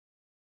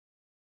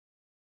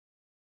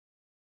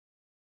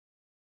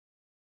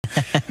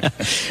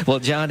Well,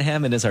 Jon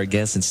Hammond is our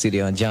guest in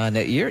studio, and John,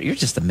 you're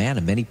just a man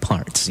of many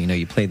parts. You know,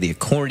 you play the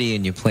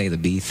accordion, you play the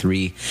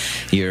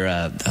B3, you're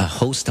a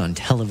host on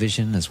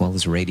television as well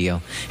as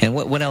radio. And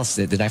what else?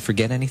 Did I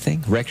forget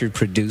anything? Record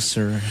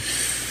producer,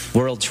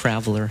 world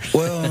traveler.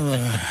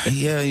 Well,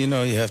 yeah, you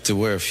know, you have to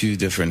wear a few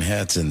different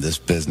hats in this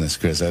business,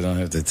 Chris. I don't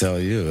have to tell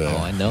you.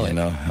 I know it.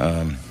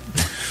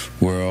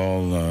 We're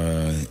all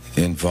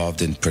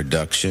involved in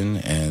production,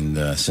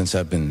 and since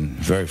I've been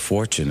very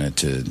fortunate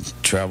to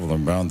travel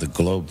around the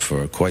globe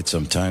for quite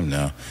some time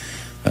now,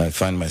 I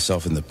find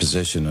myself in the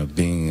position of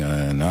being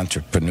an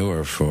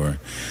entrepreneur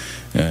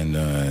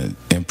and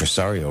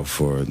impresario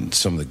for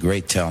some of the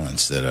great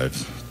talents that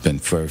I've been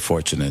very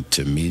fortunate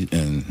to meet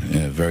and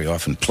very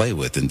often play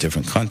with in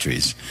different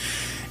countries.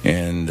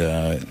 And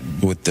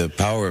with the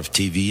power of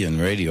TV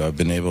and radio, I've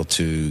been able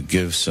to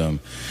give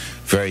some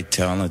very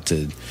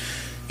talented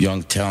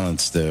young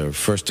talents their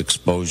first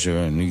exposure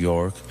in New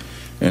York.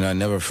 And I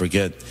never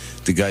forget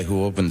the guy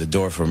who opened the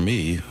door for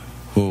me,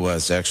 who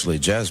was actually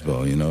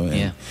Jazzbo, you know. And,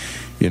 yeah.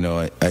 You know,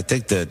 I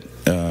think that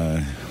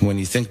when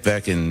you think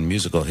back in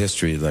musical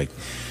history, like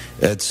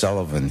Ed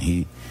Sullivan,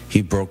 he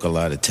broke a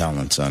lot of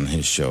talents on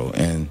his show.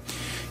 And,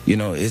 you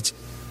know, it's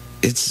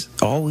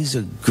always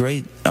a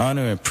great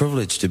honor and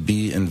privilege to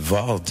be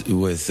involved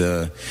with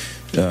a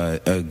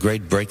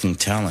great breaking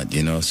talent,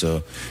 you know.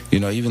 So, you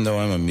know, even though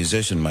I'm a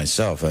musician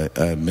myself,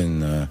 I've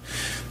been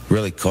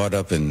really caught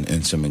up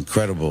in some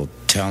incredible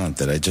talent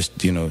that I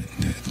just, you know,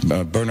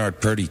 Bernard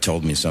Purdy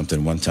told me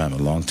something one time, a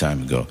long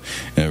time ago,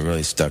 and it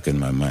really stuck in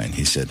my mind.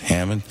 He said,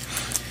 Hammond,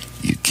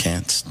 you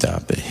can't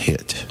stop a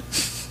hit.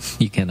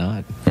 You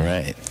cannot.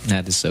 Right.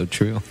 That is so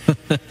true.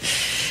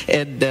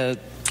 And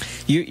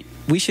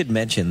we should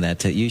mention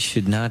that you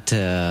should not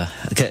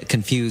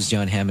confuse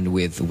Jon Hammond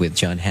with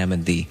Jon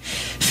Hammond, the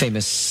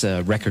famous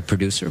record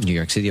producer of New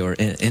York City, or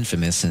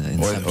infamous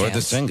in some or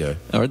the singer.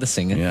 Or the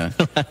singer. Yeah.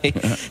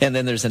 Right? And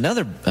then there's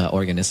another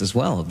organist as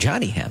well,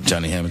 Johnny Hammond.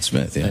 Johnny Hammond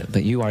Smith, yeah.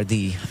 But you are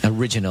the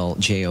original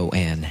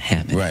Jon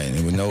Hammond. Right,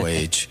 and with no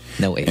age.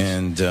 No age.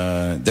 And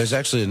there's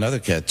actually another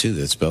cat, too,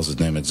 that spells his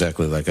name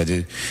exactly like I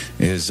do.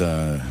 Is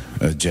a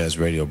jazz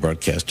radio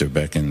broadcaster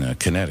back in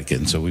Connecticut,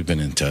 and so we've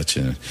been in touch.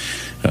 And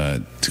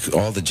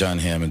all the Jon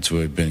Hammonds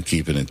we've been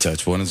keeping in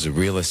touch. One is a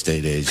real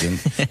estate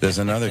agent. There's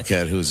another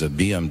cat who's a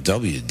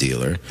BMW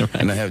dealer. Right.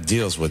 And I have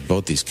deals with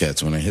both these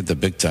cats. When I hit the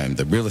big time,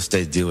 the real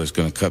estate dealer is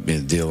going to cut me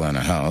a deal on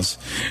a house,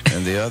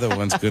 and the other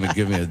one's going to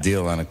give me a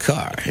deal on a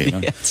car. You know?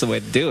 Yeah, that's the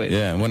way to do it.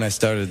 Yeah, and when I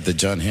started the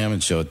Jon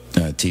Hammond Show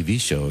TV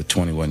show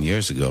 21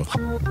 years ago.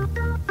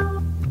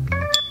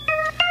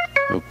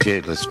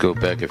 Okay, let's go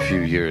back a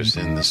few years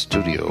in the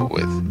studio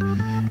with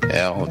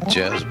Al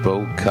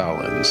Jazzbo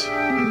Collins.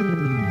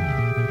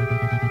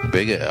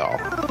 Big Al.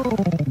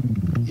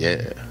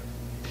 Yeah.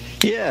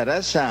 Yeah,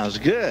 that sounds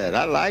good.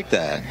 I like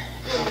that.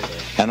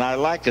 And I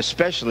like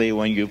especially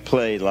when you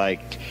play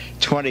like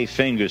 20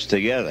 fingers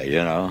together,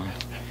 you know.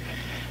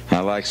 I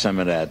like some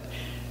of that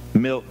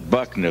Milt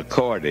Buckner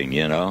chording,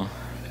 you know.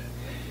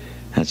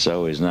 That's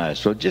always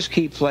nice. Well, just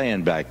keep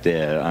playing back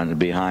there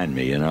behind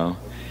me, you know.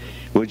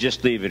 We'll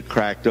just leave it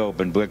cracked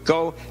open, but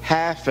go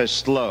half as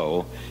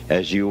slow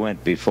as you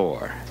went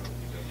before.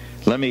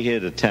 Let me hear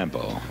the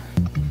tempo.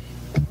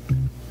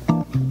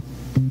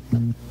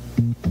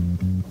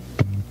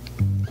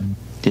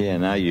 Yeah,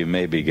 now you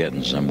may be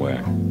getting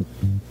somewhere.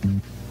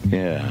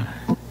 Yeah.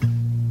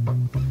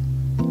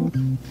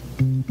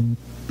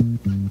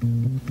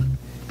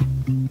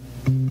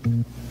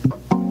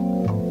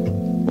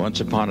 Once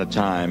upon a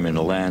time in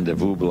the land of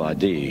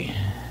Oobla-Dee,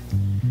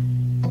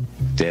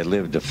 there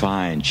lived a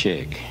fine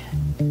chick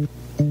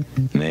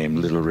named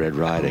Little Red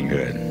Riding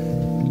Hood.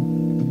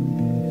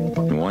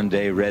 And one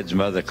day Red's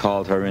mother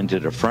called her into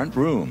the front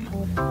room,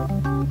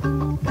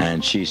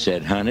 and she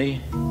said,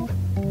 "Honey,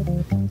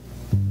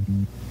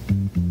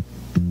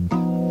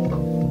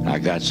 I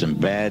got some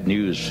bad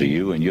news for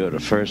you, and you're the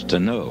first to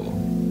know."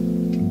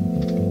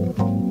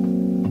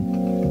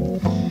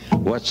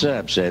 "What's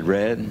up?" said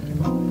Red.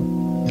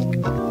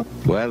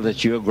 "Well,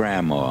 it's your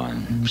grandma,"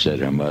 said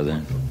her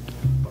mother.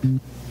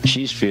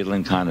 "She's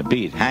feeling kind of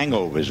beat.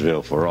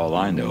 Hangoversville, for all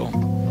I know.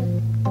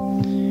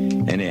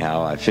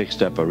 Anyhow, I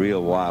fixed up a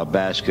real wild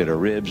basket of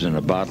ribs and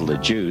a bottle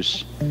of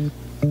juice,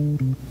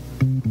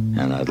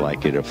 and I'd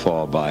like you to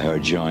fall by her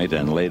joint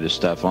and lay the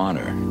stuff on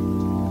her."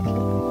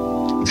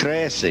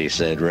 "Crazy,"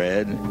 said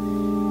Red.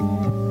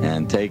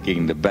 And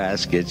taking the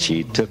basket,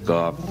 she took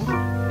off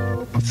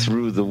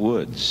through the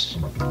woods.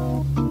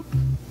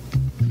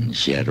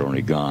 She had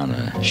only gone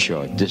a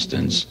short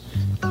distance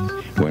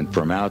when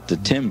from out the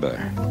timber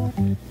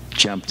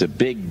jumped a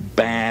big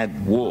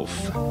bad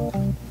wolf,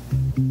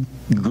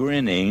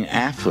 grinning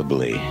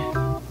affably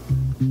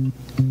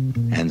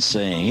and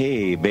saying,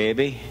 "Hey,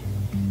 baby,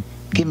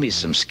 give me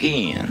some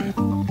skin."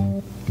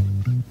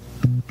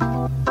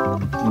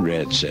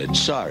 Red said,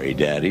 "Sorry,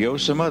 Daddy,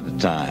 some other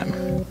time.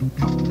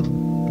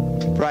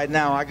 Right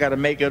now, I got to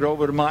make it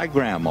over to my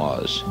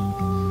grandma's.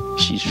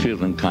 She's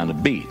feeling kind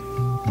of beat.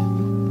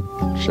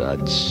 So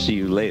I'd see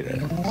you later."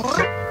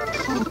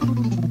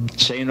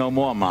 "Say no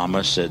more,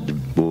 Mama," said the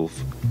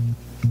wolf.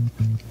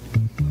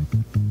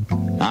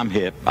 "I'm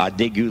hip. I'll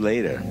dig you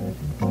later."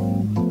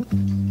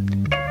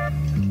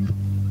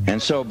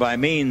 And so by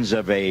means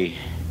of a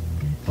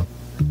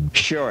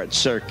short,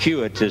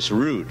 circuitous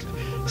route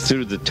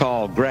through the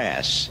tall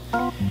grass,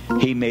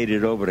 he made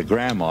it over to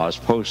Grandma's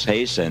post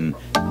haste and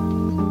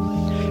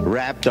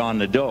rapped on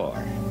the door.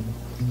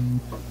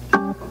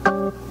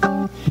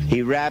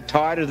 He rapped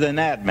harder than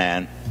that,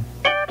 man.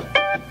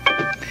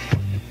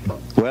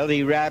 Well,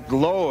 he rapped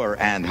lower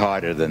and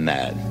harder than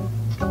that.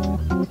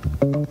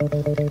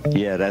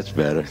 Yeah, that's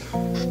better.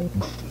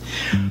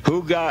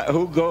 Who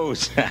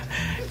goes?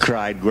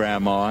 Cried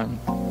Grandma.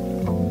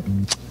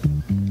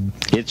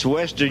 "It's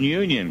Western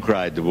Union,"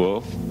 cried the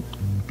wolf.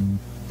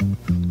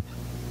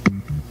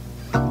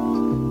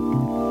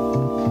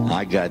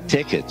 "I got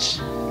tickets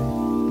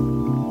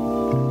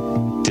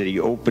to the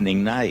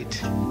opening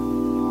night.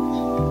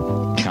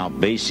 Count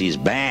Basie's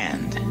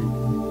band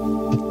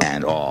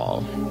and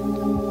all."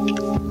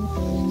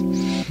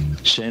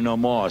 "Say no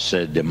more,"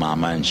 said the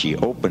mama, and she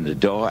opened the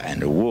door,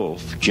 and the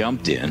wolf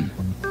jumped in,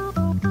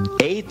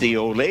 ate the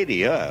old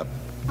lady up,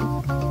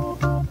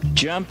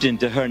 jumped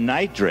into her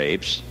night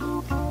drapes,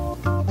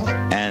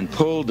 and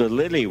pulled the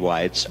lily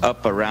whites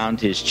up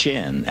around his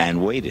chin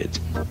and waited.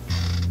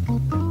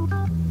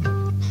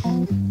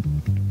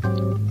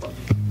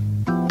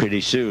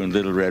 Pretty soon,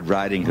 Little Red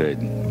Riding Hood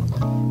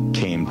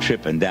came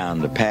tripping down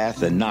the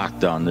path and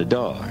knocked on the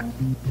door.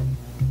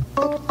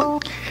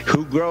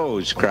 "Who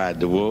grows?" cried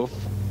the wolf.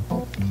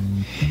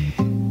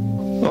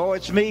 "Oh,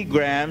 it's me,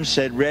 Gram,"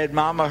 said Red.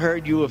 "Mama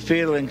heard you were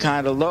feeling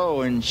kind of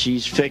low, and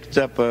she's fixed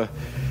up a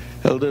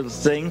little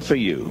thing for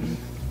you."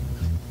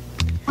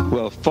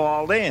 "Well,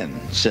 fall in,"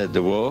 said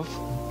the wolf.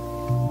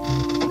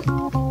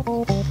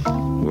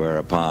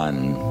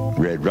 Whereupon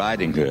Red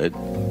Riding Hood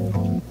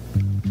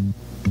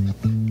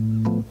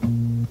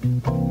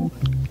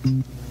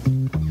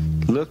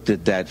looked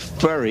at that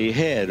furry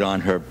head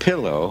on her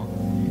pillow,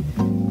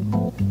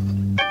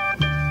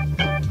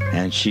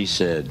 and she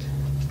said,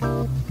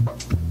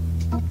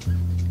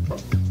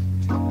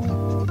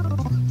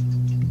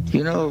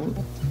 "You know,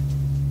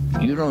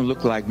 you don't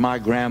look like my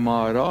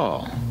grandma at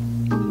all."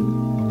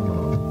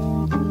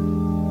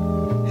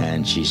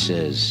 And she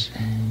says,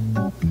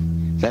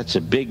 "That's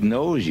a big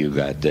nose you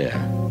got there."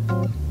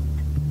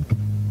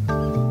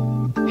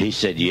 He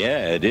said,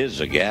 "Yeah, it is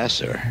a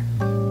gasser."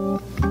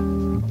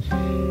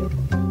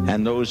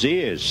 "And those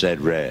ears," said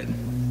Red.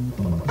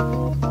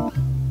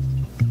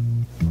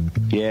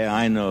 "Yeah,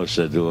 I know,"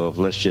 said the wolf.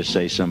 "Let's just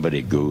say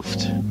somebody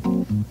goofed."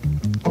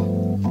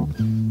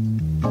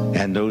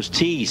 "And those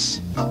teeth."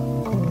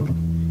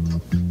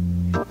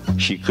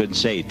 She couldn't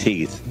say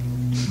teeth.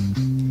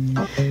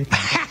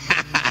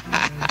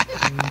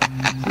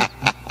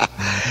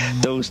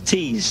 "Those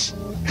teeth."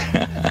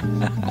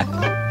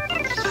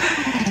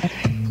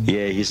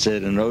 "Yeah," he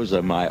said, "and those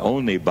are my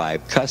only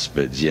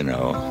bicuspids, you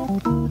know."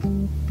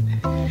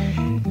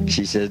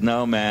 She said,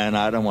 "No, man,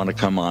 I don't want to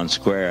come on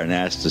square and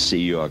ask to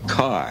see your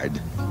card.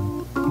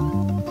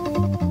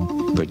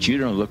 But you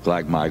don't look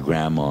like my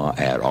grandma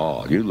at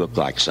all. You look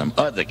like some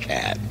other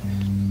cat."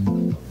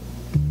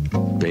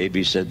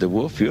 "Baby," said the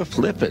wolf, "you're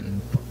flipping."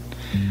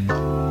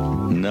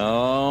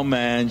 "No,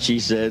 man," she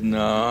said,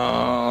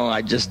 "no,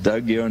 I just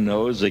dug your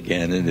nose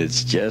again, and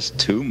it's just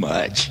too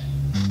much."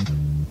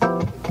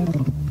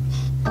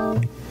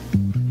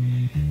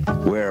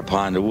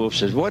 Whereupon the wolf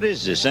says, "What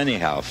is this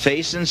anyhow,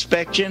 face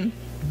inspection?"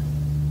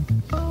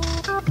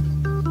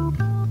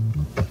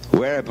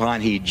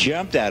 Whereupon he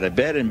jumped out of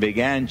bed and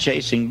began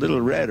chasing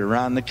Little Red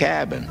around the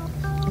cabin.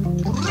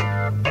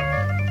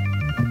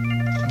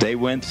 They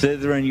went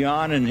thither and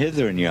yon and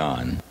hither and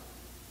yon.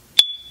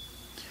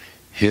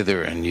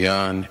 Hither and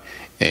yon,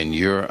 and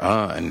you're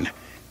on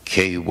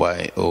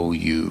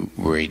KYOU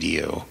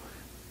Radio,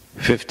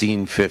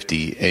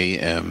 1550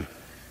 AM,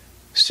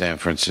 San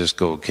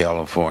Francisco,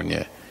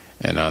 California,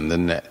 and on the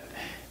net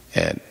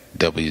at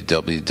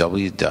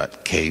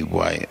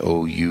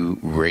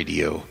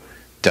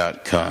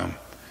www.kyouradio.com.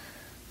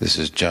 This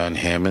is Jon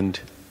Hammond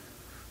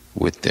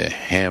with the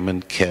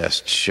Hammond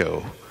Cast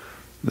Show.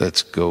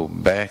 Let's go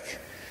back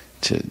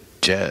to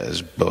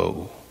Jazz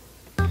Bow.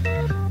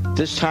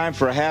 This time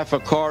for a half a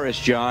chorus,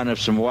 John, of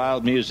some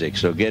wild music,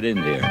 so get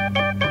in there.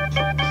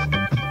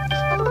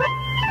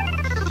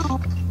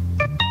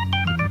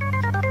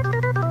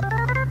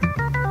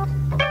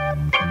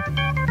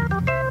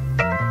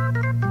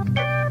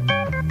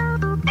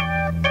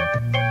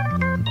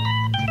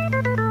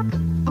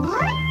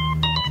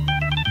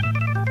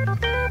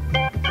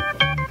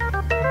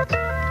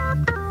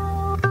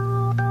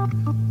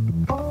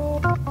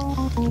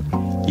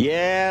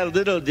 Yeah,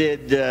 little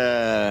did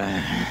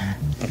the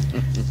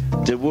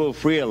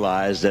wolf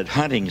realize that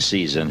hunting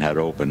season had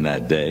opened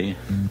that day.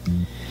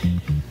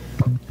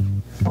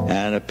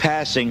 And a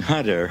passing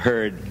hunter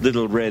heard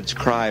Little Red's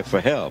cry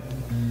for help.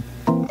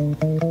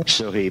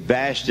 So he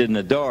bashed in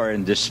the door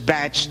and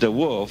dispatched the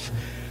wolf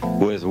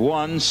with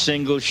one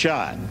single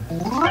shot.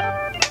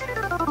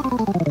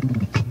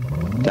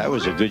 That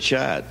was a good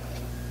shot.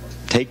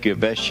 Take your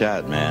best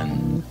shot,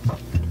 man.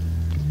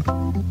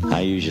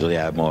 I usually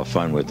have more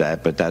fun with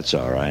that, but that's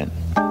all right.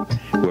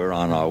 We're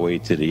on our way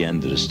to the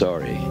end of the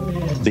story.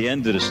 The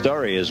end of the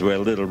story is where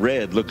Little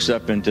Red looks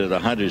up into the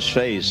hunter's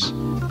face,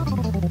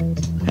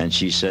 and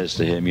she says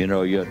to him, you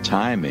know, your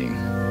timing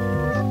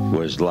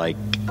was like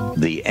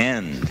the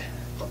end.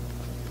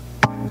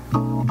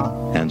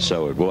 And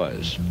so it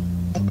was.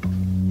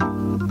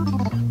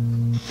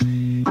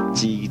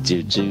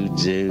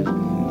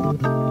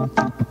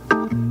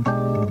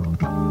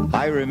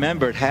 I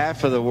remembered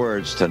half of the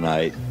words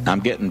tonight. I'm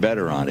getting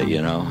better on it,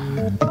 you know.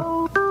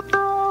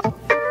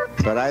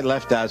 But I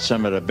left out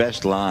some of the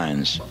best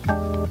lines.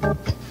 I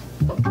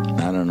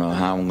don't know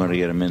how I'm going to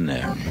get them in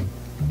there.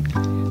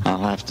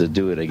 I'll have to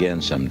do it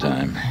again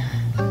sometime.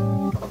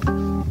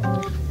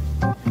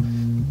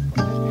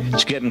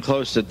 It's getting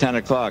close to 10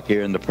 o'clock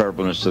here in the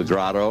purpleness of the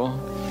grotto.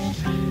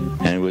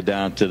 And we're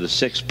down to the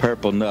 6th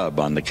purple nub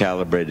on the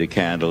calibrated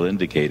candle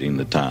indicating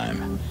the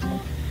time.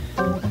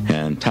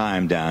 And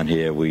time down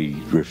here we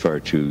refer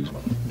to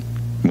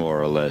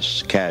more or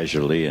less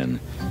casually and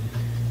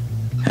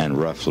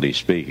roughly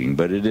speaking,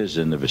 but it is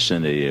in the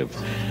vicinity of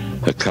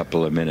a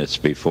couple of minutes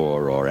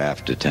before or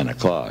after 10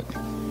 o'clock.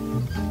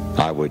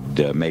 I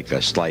would make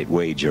a slight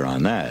wager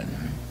on that.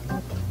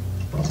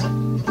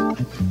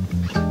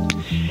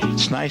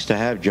 It's nice to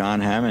have Jon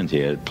Hammond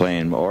here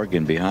playing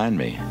organ behind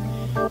me.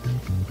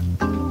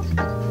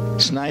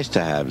 It's nice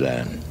to have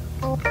that.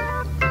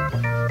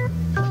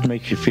 It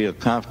makes you feel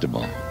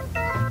comfortable.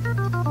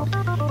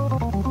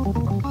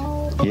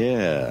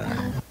 Yeah.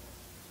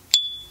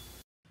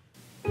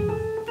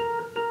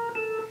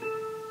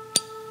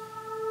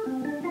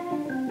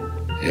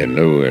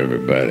 Hello,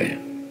 everybody.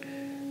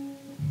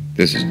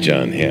 This is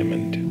Jon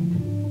Hammond.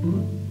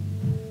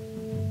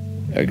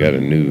 I got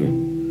a new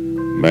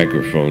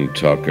microphone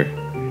talker.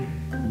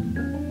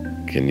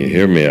 Can you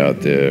hear me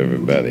out there,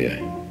 everybody?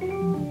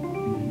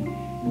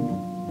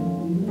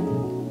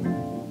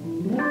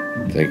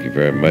 Thank you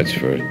very much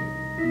for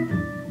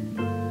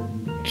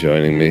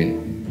joining me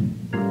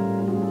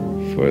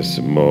for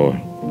some more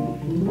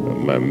of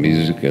my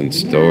music and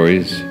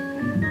stories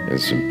and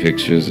some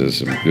pictures of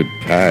some good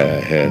pie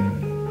I had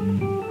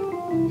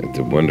at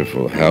the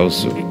wonderful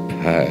House of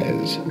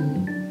Pies.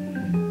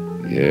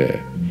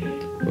 Yeah.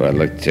 Well, I'd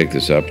like to take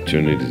this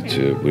opportunity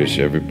to wish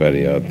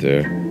everybody out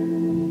there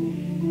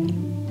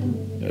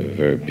a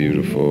very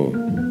beautiful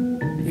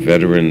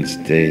Veterans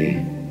Day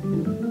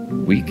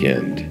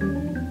weekend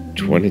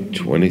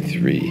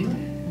 2023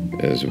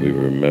 as we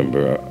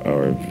remember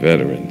our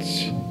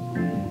veterans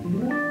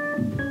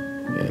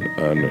and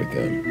honor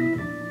them.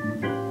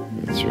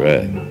 That's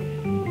right.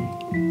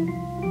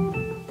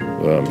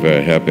 Well, I'm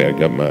very happy I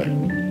got my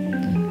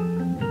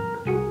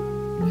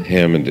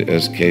Hammond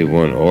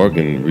SK1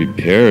 organ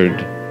repaired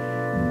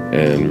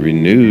and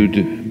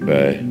renewed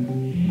by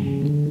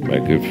my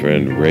good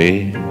friend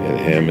Ray at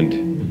Hammond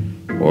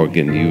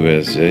Organ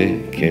USA.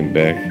 Came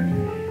back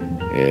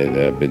and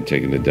I've been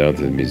taking it down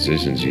to the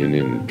Musicians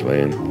Union and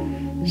playing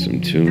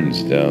some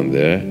tunes down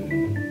there.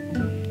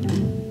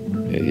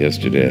 And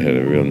yesterday I had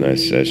a real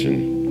nice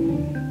session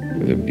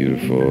with a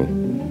beautiful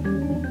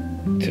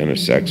tenor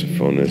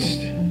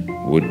saxophonist,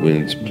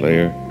 woodwinds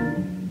player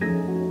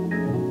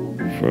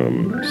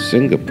from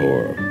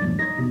Singapore,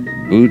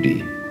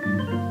 Booty.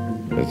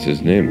 That's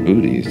his name,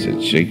 Booty. He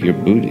said, shake your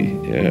booty.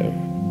 Yeah.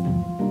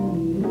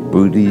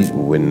 Booty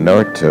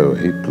Winarto.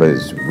 He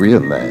plays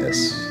real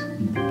nice.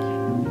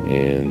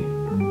 And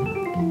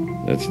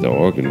that's the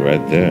organ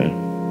right there.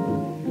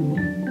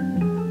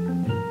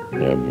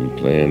 I've been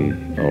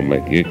playing all my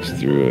gigs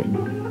through a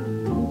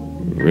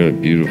really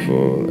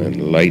beautiful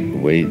and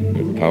lightweight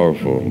but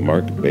powerful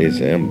Mark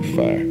bass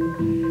amplifier.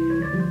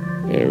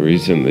 And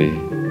recently,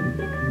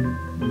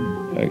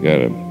 I got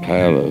a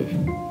pile of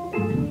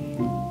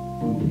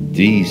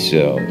D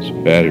cells,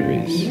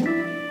 batteries,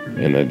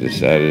 and I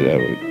decided I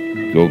would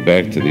go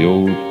back to the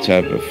old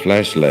type of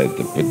flashlight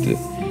to put the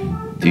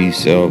D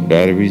cell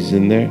batteries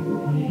in there.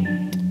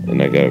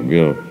 And I got a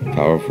real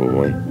powerful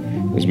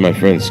one. This is my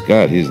friend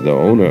Scott. He's the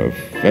owner of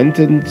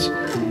Fenton's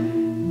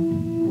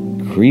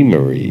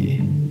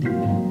Creamery.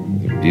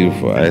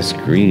 Beautiful ice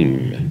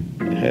cream.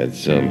 I had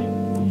some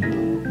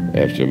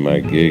after my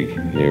gig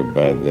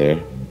nearby there.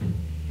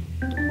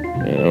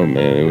 And oh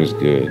man, it was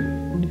good.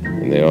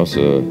 And they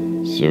also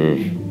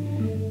serve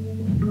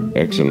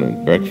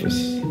excellent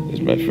breakfast.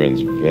 There's my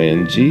friends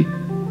Vanji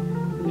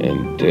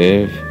and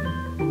Dev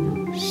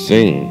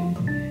Singh.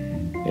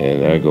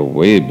 And I go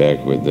way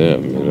back with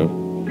them, you know.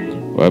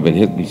 Well, I've been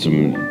hitting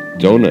some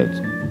donut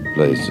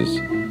places.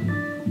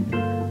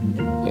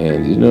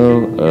 And you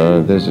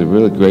know, there's a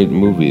really great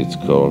movie. It's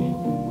called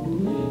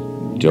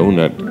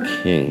Donut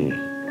King.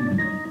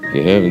 If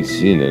you haven't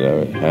seen it, I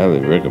would highly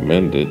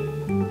recommend it.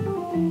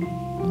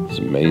 It's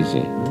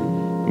amazing.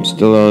 I'm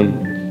still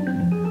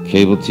on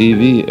cable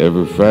TV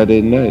every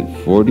Friday night.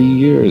 40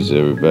 years,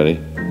 everybody.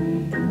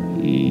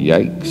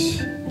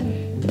 Yikes.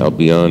 I'll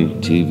be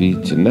on TV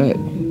tonight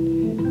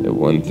at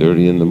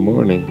 1:30 in the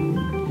morning,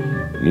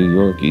 New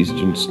York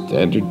Eastern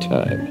Standard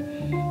Time.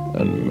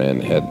 on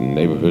Manhattan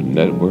Neighborhood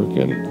Network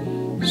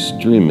and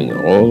streaming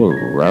all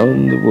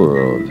around the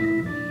world.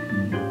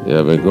 Yeah,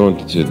 I've been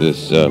going to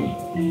this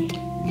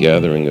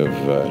gathering of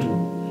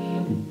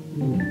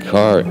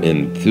car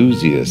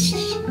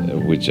enthusiasts,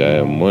 of which I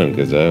am one,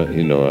 because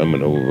I'm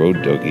an old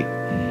road doggy,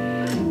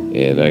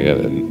 and I got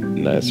a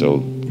nice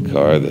old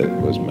car that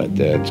was my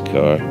dad's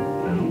car,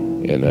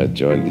 and I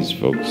joined these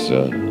folks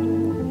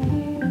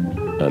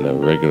on a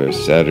regular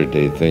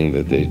Saturday thing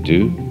that they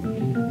do.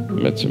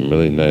 Met some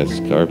really nice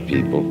car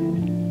people.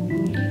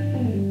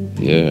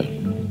 Yeah.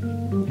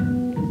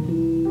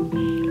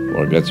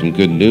 Well, I got some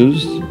good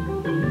news.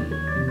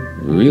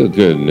 Real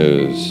good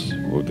news.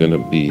 We're going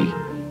to be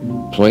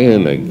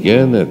playing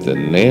again at the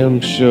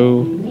NAMM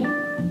show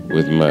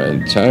with my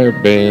entire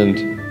band,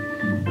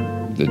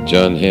 the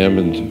Jon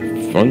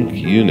Hammond Funk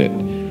Unit.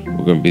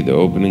 We're going to be the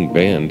opening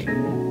band.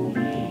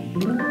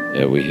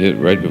 And we hit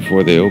right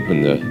before they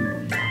open the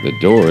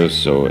doors,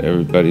 so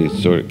everybody's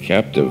sort of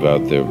captive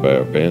out there by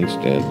our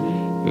bandstand,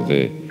 because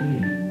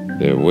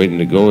they're waiting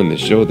to go in the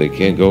show. They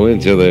can't go in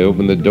until they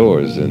open the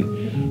doors, and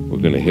we're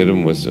going to hit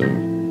them with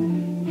some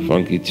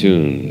funky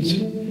tunes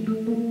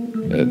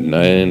at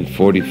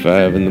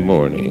 9:45 in the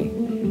morning,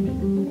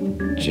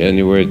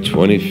 January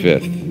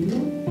 25th.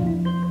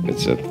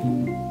 It's a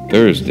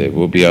Thursday.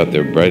 We'll be out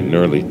there bright and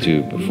early,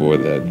 too, before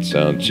that,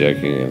 sound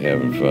checking and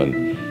having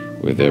fun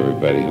with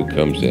everybody who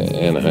comes to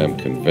Anaheim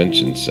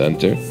Convention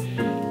Center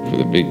for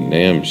the big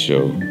NAMM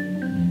show.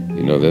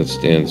 You know, that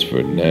stands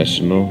for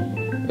National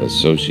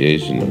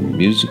Association of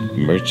Music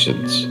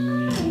Merchants.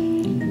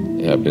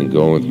 And I've been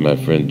going with my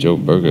friend Joe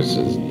Berger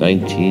since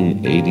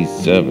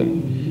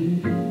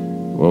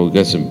 1987. Well, we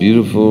got some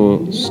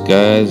beautiful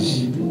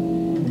skies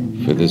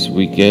for this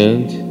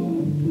weekend.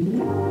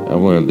 I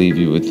want to leave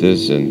you with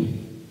this and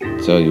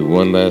tell you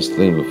one last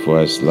thing before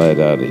I slide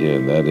out of here,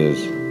 and that is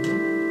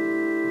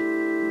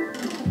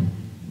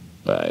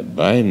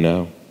bye-bye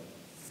now.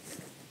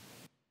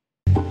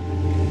 You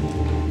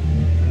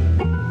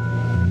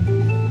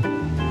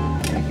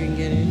can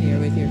get in here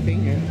with your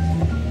finger.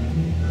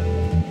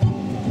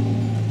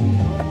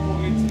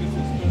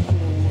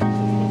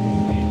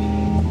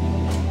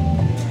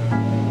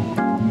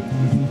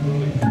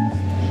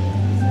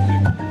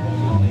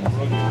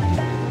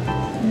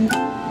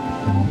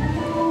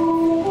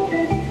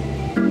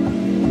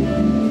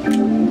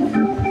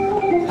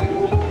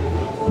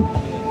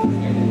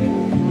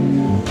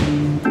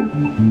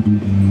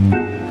 Mm-hmm.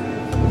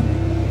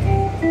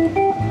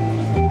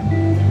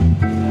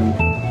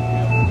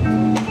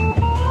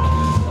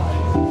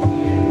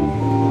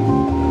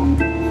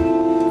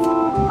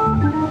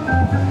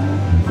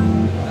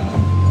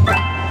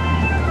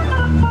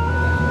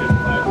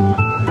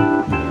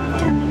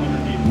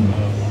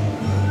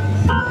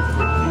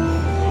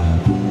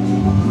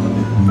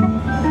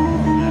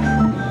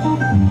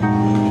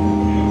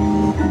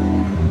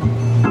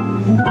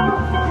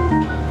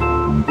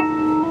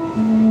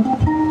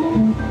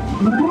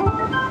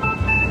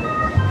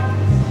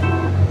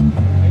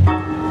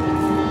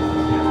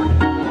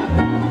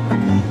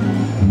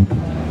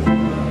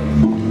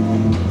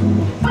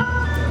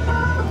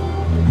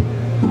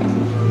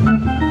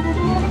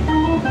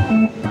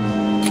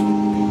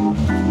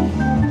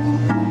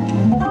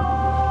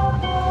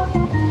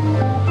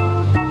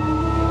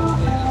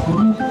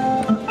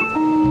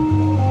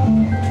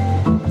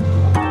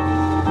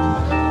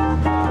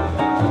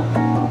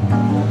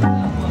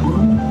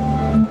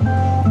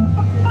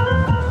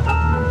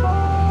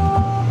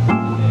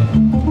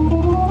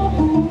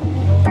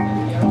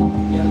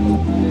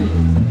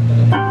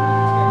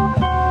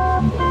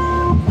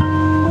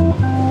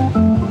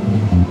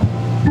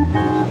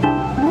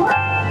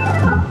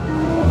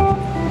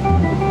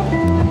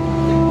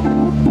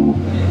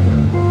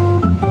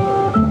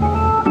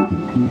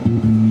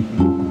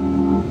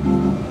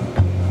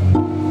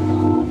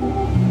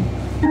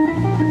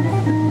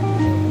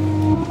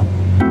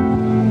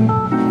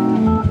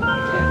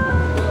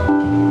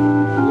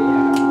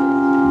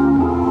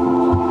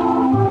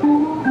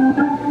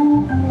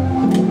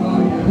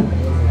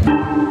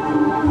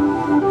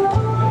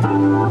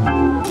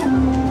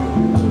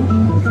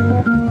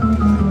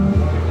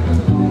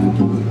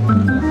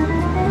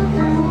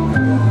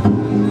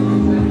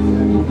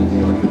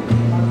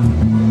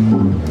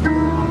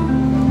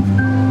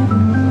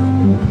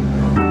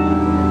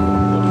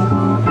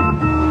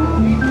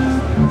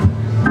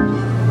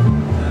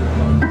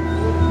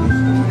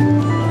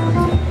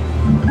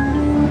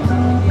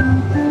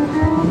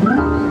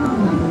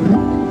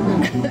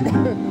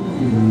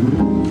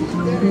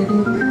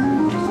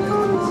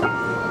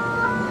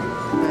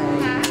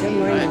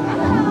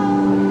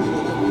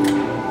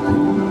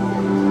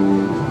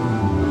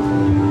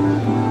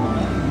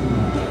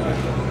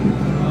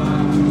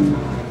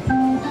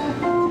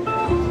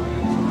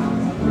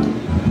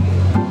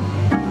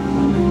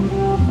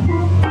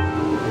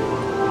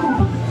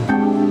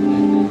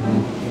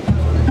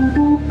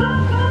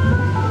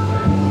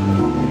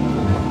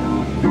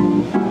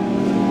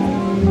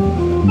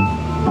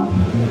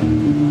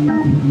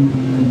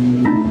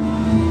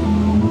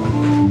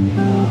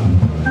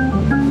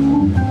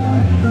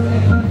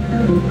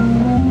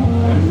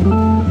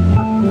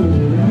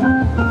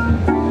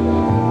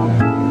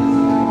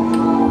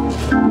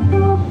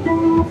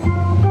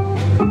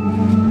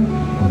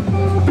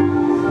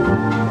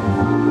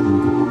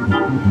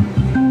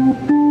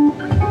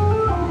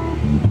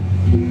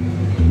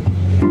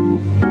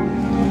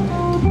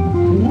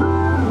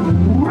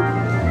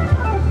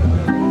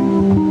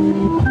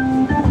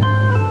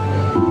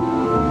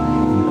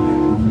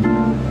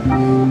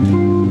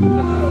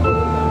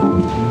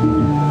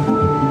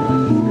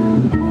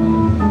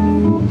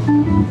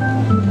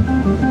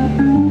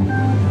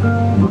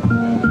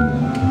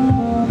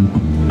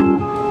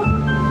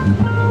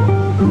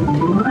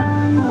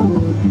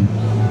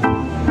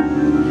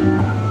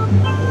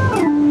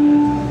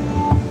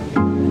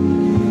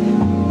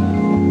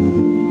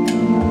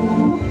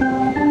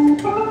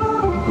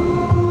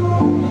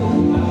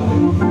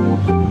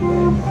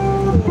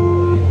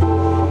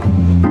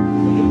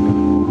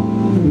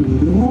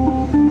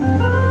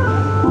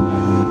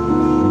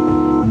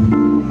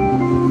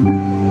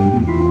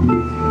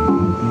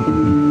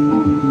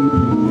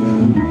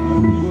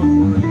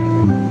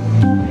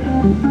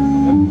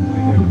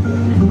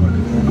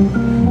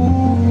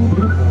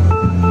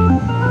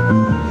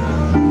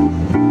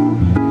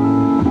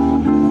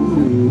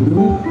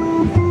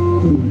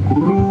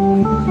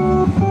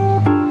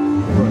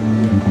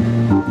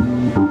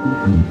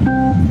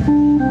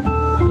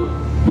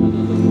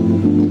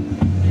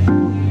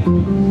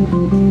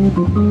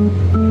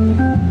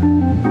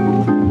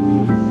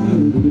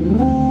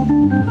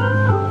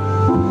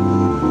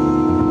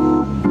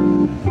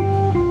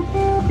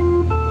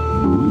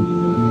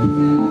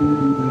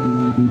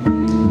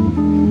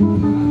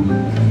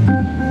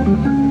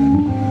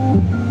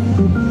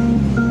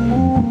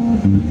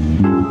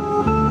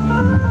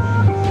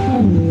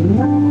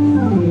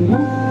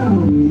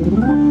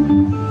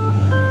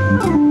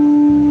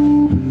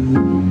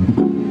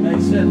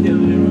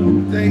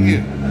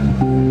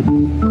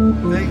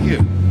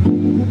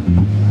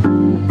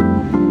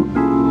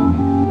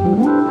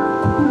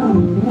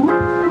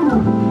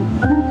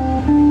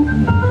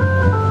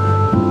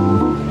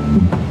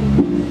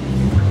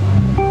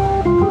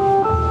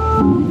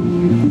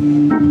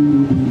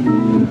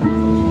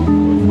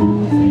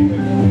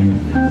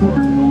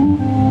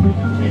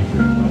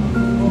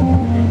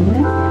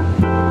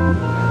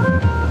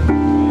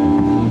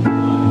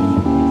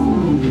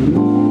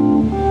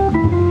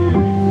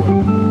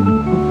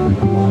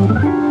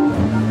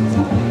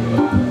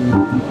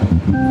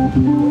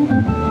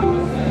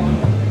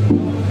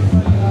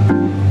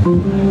 Hello,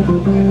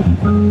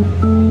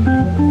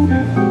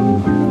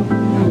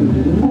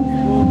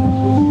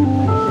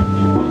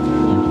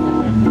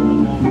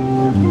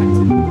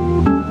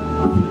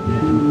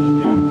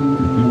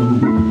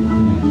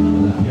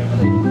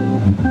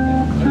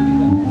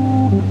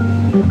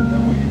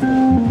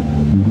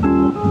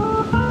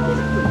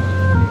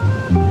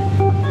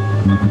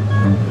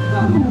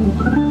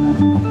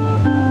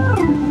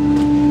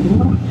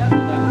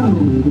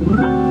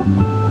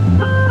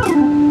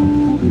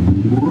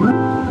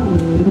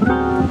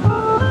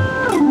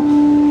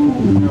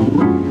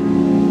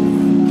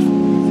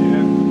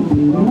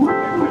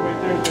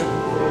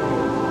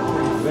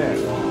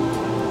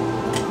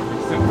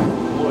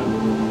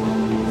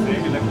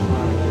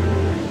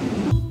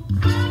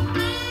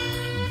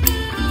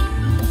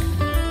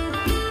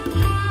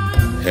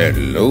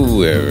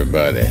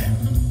 everybody.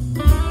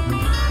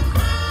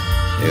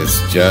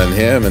 It's Jon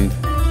Hammond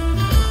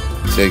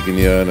taking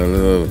you on a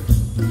little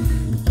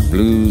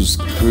blues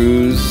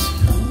cruise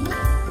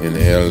in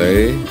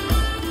LA.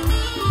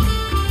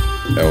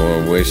 I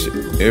want to wish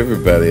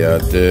everybody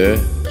out there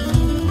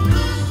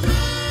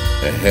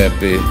a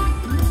happy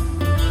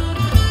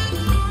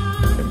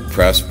and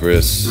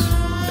prosperous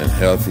and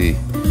healthy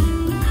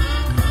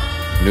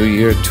New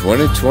Year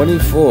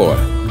 2024.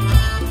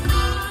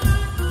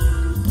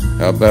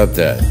 How about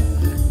that?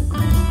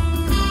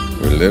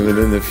 We're living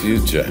in the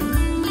future.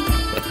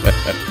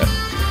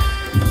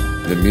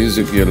 The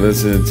music you're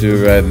listening to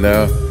right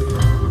now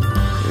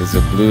is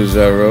a blues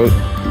I wrote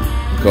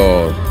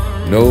called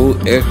No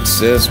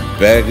Excess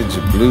Baggage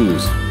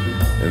Blues.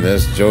 And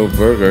that's Joe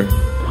Berger.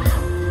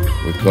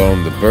 We call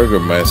him the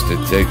Burgermeister,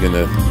 taking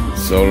a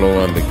solo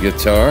on the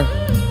guitar.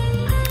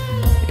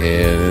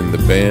 And in the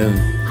band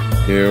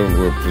here,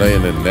 we're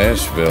playing in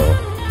Nashville,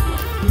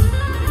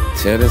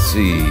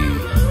 Tennessee.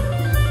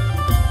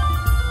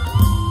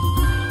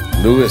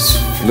 Louis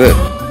Flip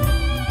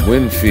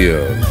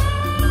Winfield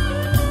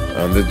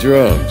on the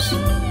drums,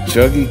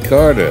 Chuggy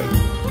Carter,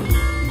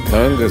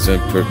 congas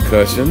and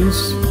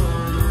percussions,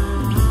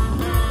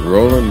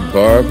 Roland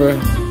Barber,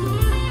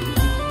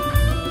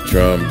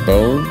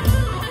 trombone,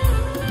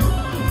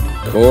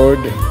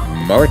 Cord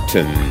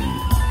Martin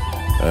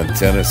on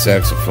tenor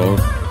saxophone,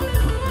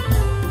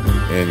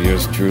 and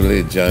yours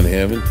truly, Jon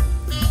Hammond,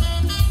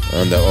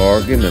 on the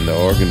organ and the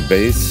organ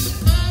bass.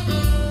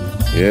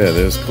 Yeah,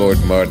 there's Cord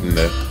Martin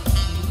there.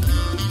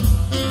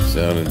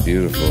 Sounding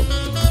beautiful.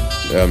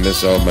 Yeah, I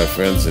miss all my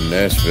friends in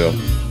Nashville.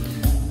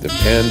 The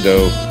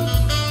Pando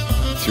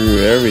threw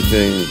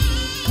everything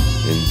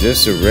in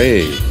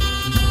disarray.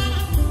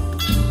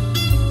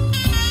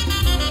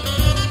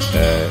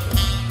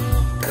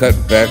 Cut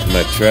back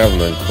my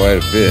traveling quite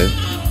a bit,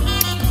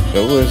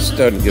 but we're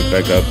starting to get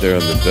back out there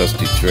on the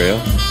dusty trail,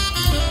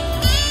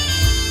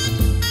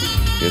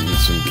 getting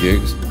some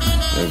gigs.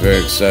 I'm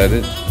very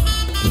excited.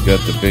 We got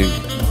the big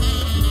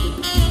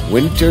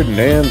Winter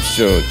NAMM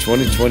Show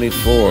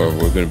 2024.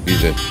 We're going to be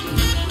the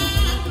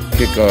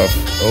kickoff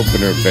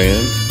opener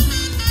band,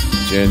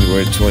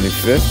 January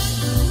 25th.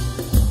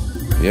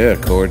 Yeah,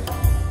 Cord,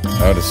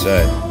 out of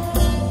sight.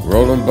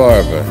 Roland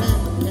Barber,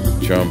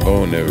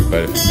 trombone,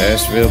 everybody, from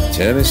Nashville,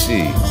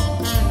 Tennessee.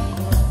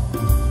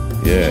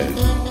 Yeah.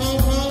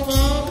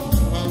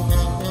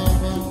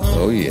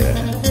 Oh, yeah.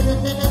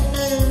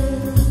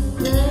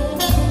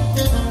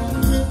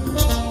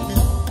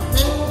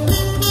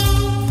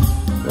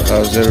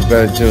 How's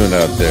everybody doing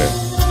out there? I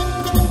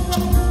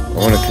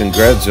want to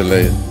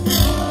congratulate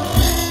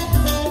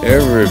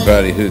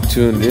everybody who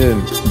tuned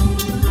in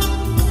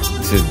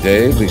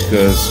today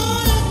because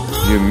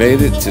you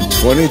made it to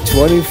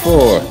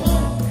 2024.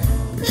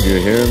 If you're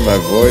hearing my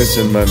voice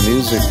and my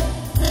music,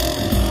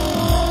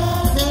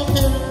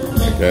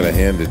 I gotta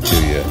hand it to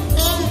you.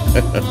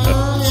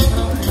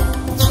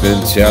 It's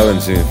been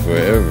challenging for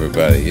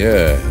everybody.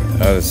 Yeah,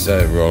 out of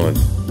sight, Roland.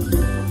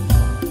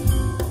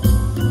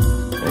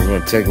 I'm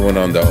going to take one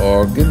on the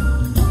organ,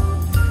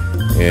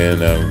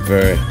 and I'm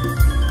very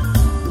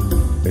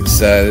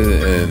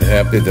excited and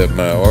happy that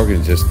my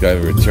organ just got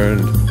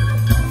returned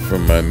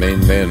from my main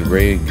man,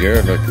 Ray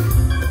Gerlich.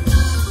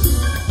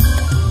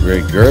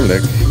 Ray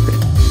Gerlich,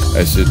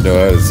 I should know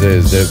how to say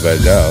his name by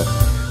now.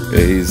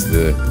 He's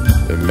the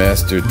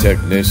master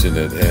technician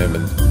at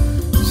Hammond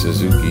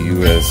Suzuki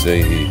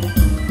USA. He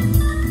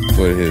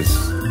put his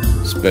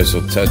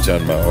special touch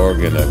on my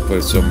organ. I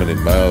put so many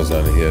miles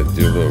on it, he had to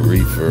do a little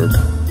refurb.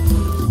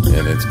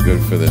 And it's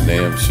good for the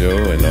NAMM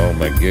show and all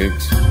my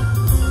gigs.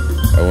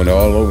 I went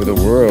all over the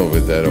world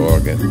with that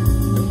organ.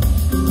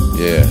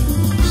 Yeah.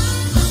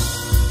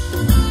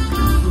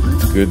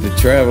 It's good to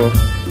travel.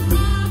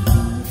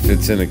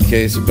 Fits in a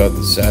case about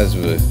the size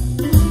of a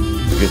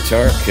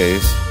guitar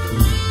case.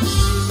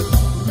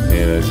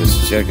 And I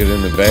just check it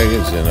in the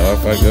baggage and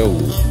off I go.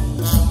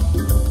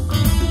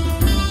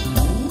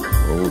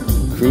 We're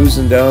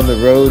cruising down the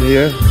road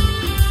here.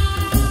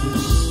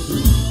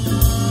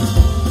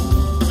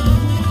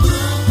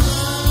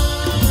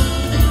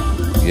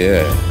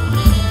 Yeah.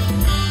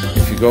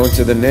 If you're going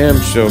to the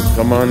NAMM show,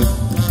 come on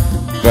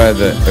by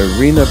the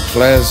Arena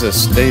Plaza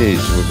stage.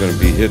 We're going to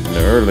be hitting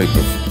early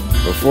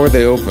before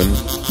they open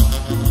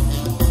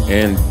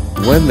and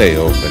when they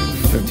open.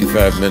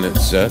 55-minute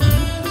set.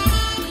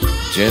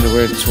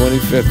 January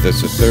 25th,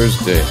 that's a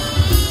Thursday.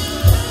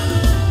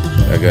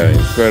 I got an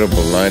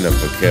incredible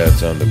lineup of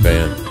cats on the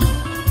band.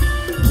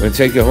 I'm going to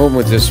take you home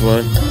with this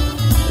one.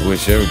 I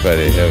wish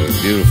everybody have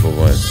a beautiful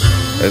one.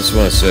 I just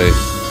want to say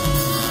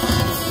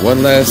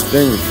one last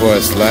thing before I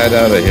slide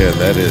out of here, and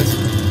that is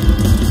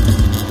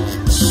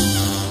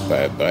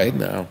bye-bye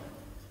now.